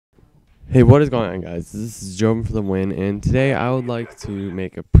Hey, what is going on, guys? This is Joe for the win, and today I would like to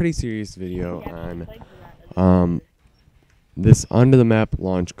make a pretty serious video on this under the map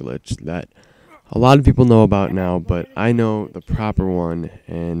launch glitch that a lot of people know about now, but I know the proper one,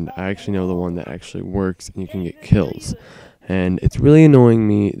 and I actually know the one that actually works and you can get kills. And it's really annoying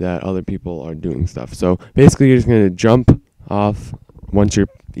me that other people are doing stuff. So basically, you're just going to jump off once you're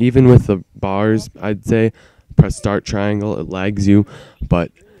even with the bars, I'd say. Press start triangle, it lags you, but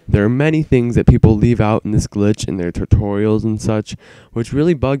there are many things that people leave out in this glitch in their tutorials and such, which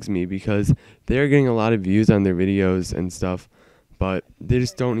really bugs me because they're getting a lot of views on their videos and stuff, but they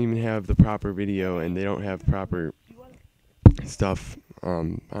just don't even have the proper video and they don't have proper stuff. I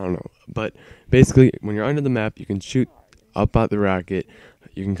don't know. But basically, when you're under the map, you can shoot up at the rocket.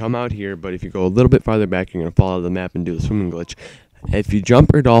 You can come out here, but if you go a little bit farther back, you're going to fall out of the map and do the swimming glitch. If you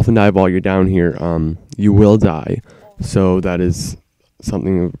jump or dolphin dive while you're down here, you will die. So that is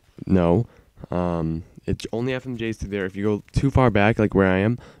something to know. It's only FMJs through there. If you go too far back, like where I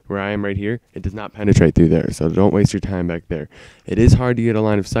am right here, it does not penetrate through there. So don't waste your time back there. It is hard to get a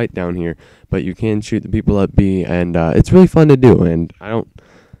line of sight down here, but you can shoot the people at B, and it's really fun to do. And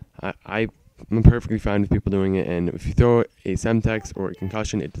I'm perfectly fine with people doing it. And if you throw a Semtex or a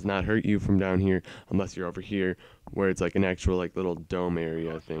concussion, it does not hurt you from down here unless you're over here, where it's like an actual like little dome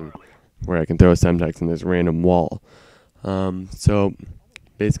area thing, where I can throw a Semtex and there's a random wall. So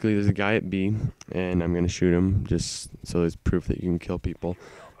basically, there's a guy at B, and I'm going to shoot him just so there's proof that you can kill people.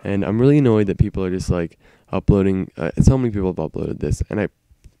 And I'm really annoyed that people are just, like, uploading. So many people have uploaded this, and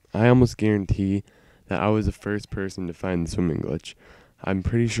I almost guarantee that I was the first person to find the swimming glitch. I'm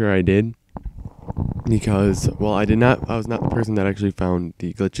pretty sure I did because, well, I was not the person that actually found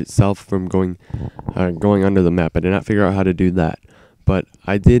the glitch itself from going under the map. I did not figure out how to do that, but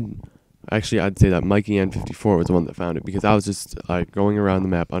I did. Actually, I'd say that Mikey N54 was the one that found it because I was just like going around the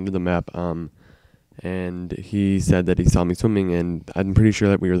map, under the map, and he said that he saw me swimming, and I'm pretty sure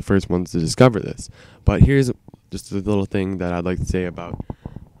that we were the first ones to discover this. But here's just a little thing that I'd like to say about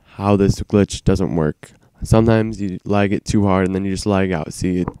how this glitch doesn't work. Sometimes you lag it too hard, and then you just lag out.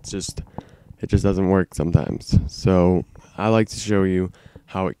 See, it just doesn't work sometimes. So I like to show you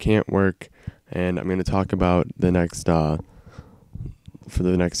how it can't work, and I'm going to talk about the next for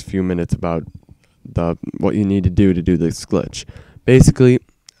the next few minutes about what you need to do this glitch. Basically,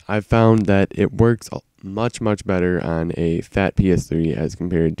 I've found that it works much better on a fat PS3 as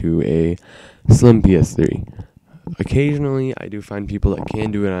compared to a slim PS3. Occasionally, I do find people that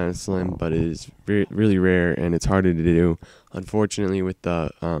can do it on a slim, but it is really rare and it's harder to do. Unfortunately, with the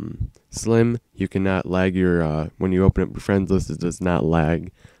slim, you cannot lag your when you open up your friends list, it does not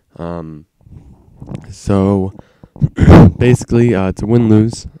lag. So basically, it's a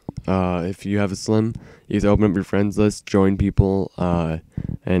win-lose. If you have a slim, you just open up your friends list, join people, and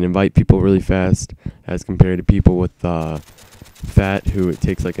invite people really fast, as compared to people with fat, who it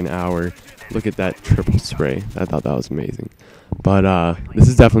takes like an hour. Look at that triple spray. I thought that was amazing. But this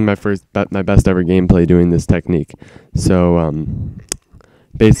is definitely my best ever gameplay doing this technique. So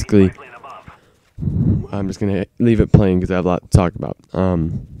basically, I'm just gonna leave it playing because I have a lot to talk about.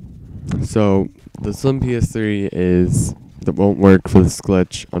 So the slim PS3 that won't work for this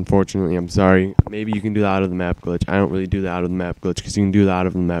glitch. Unfortunately, I'm sorry. Maybe you can do the out of the map glitch. I don't really do the out of the map glitch because you can do the out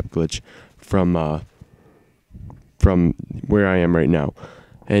of the map glitch from where I am right now.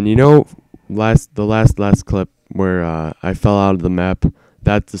 And you know, the last clip where I fell out of the map,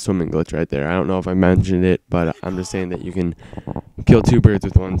 that's the swimming glitch right there. I don't know if I mentioned it, but I'm just saying that you can kill two birds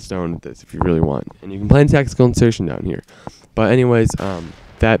with one stone with this if you really want. And you can plan tactical insertion down here. But anyways,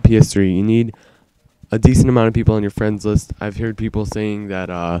 that PS3, you need a decent amount of people on your friends list. I've heard people saying that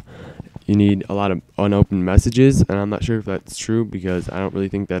you need a lot of unopened messages, and I'm not sure if that's true because I don't really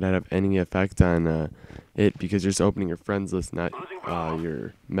think that'd have any effect on it because you're just opening your friends list, not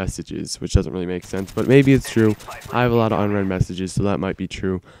your messages, which doesn't really make sense. But maybe it's true. I have a lot of unread messages, so that might be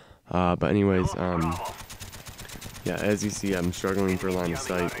true. But anyways, yeah, as you see, I'm struggling for line of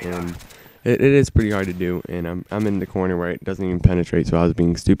sight, and it is pretty hard to do. And I'm in the corner where it doesn't even penetrate, so I was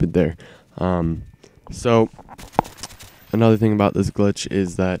being stupid there. So another thing about this glitch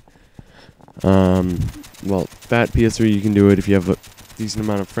is that, well, fat PS3, you can do it if you have a decent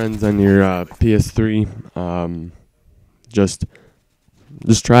amount of friends on your PS3. Just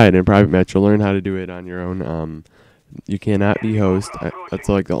try it in a private match. You'll learn how to do it on your own. You cannot be host. That's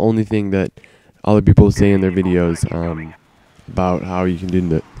like the only thing that other people say in their videos about how you can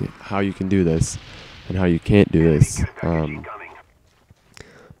do this and how you can't do this.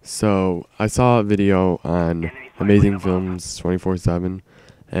 So I saw a video on Amazing Films 24/7,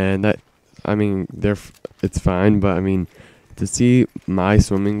 and that, I mean, it's fine, but I mean, to see my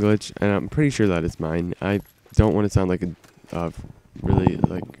swimming glitch, and I'm pretty sure that it's mine. I don't want to sound like a really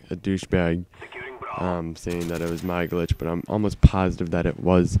like a douchebag saying that it was my glitch, but I'm almost positive that it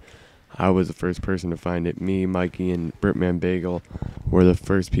was. I was the first person to find it. Me, Mikey, and Britman Bagel were the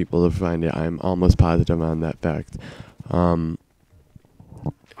first people to find it. I'm almost positive on that fact.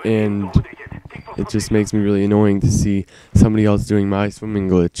 And it just makes me really annoying to see somebody else doing my swimming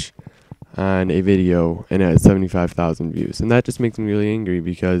glitch on a video and it has 75,000 views. And that just makes me really angry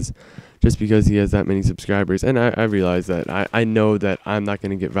because just because he has that many subscribers, and I realize that I know that I'm not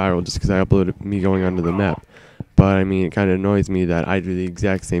going to get viral just because I uploaded me going onto the map. But I mean, it kind of annoys me that I do the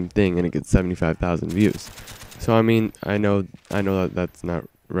exact same thing and it gets 75,000 views. So I mean, I know that that's not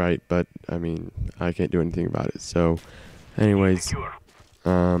right, but I mean, I can't do anything about it. So, anyways,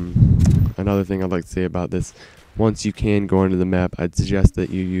 another thing I'd like to say about this: once you can go onto the map, I'd suggest that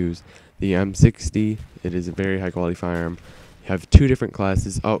you use the M60. It is a very high quality firearm. You have 2 different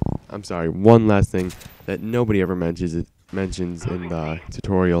classes. Oh, I'm sorry. One last thing that nobody ever mentions in the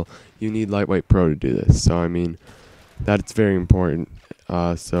tutorial. You need Lightweight Pro to do this. So I mean, that's very important.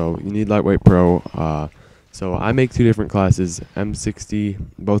 So you need Lightweight Pro. So I make 2 different classes, M60,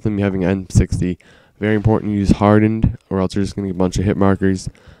 both of them having M60. Very important to use hardened, or else you're just going to get a bunch of hit markers.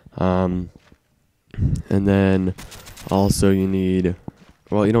 And then also you need,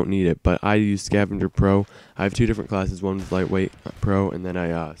 well, you don't need it, but I use Scavenger Pro. I have 2 different classes, one with Lightweight Pro, and then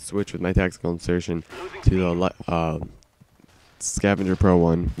I switch with my Tactical Insertion to the Scavenger Pro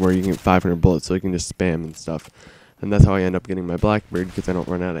one, where you can get 500 bullets, so you can just spam and stuff. And that's how I end up getting my Blackbird, because I don't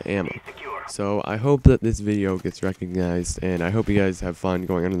run out of ammo. So I hope that this video gets recognized, and I hope you guys have fun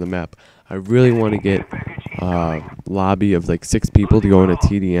going onto the map. I really want to get a lobby of like 6 people to go in a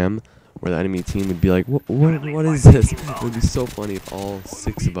TDM, where the enemy team would be like, what is this? It would be so funny if all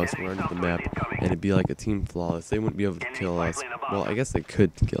 6 of us were onto the map, and it'd be like a team flawless. They wouldn't be able to kill us. Well, I guess they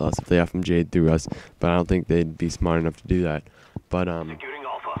could kill us if they FMJ'd through us, but I don't think they'd be smart enough to do that. But I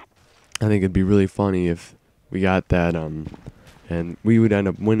think it'd be really funny if we got that, and we would end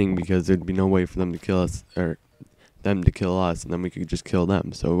up winning because there'd be no way for them to kill us, or them to kill us, and then we could just kill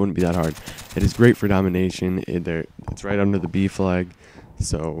them, so it wouldn't be that hard. It is great for domination. It's right under the B flag,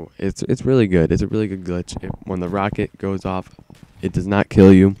 so it's really good. It's a really good glitch. When the rocket goes off, it does not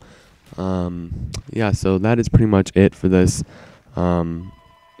kill you. Yeah, so that is pretty much it for this.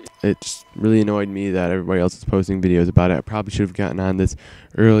 It just really annoyed me that everybody else was posting videos about it. I probably should have gotten on this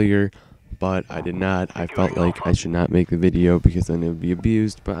earlier, but I did not. I felt like I should not make the video because then it would be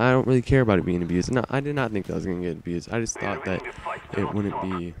abused, but I don't really care about it being abused. No, I did not think that I was going to get abused. I just thought that it wouldn't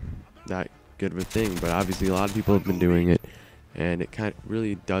be that good of a thing, but obviously a lot of people have been doing it, and it kind of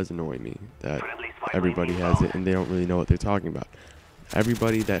really does annoy me that everybody has it and they don't really know what they're talking about.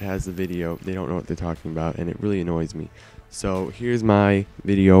 Everybody that has the video, they don't know what they're talking about, and it really annoys me. So here's my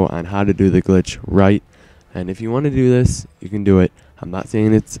video on how to do the glitch right, and if you want to do this, you can do it. I'm not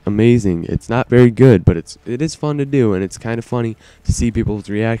saying it's amazing. It's not very good, but it is fun to do, and it's kind of funny to see people's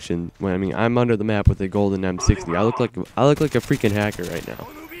reaction. When I mean, I'm under the map with a golden M60. I look like a freaking hacker right now.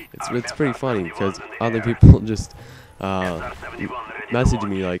 It's pretty funny because other people just message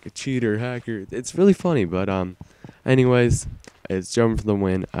me like a cheater, hacker. It's really funny, but anyways, it's Joe for the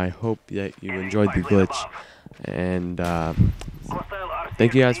win. I hope that you enjoyed the glitch, and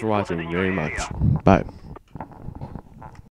thank you guys for watching very much. Bye.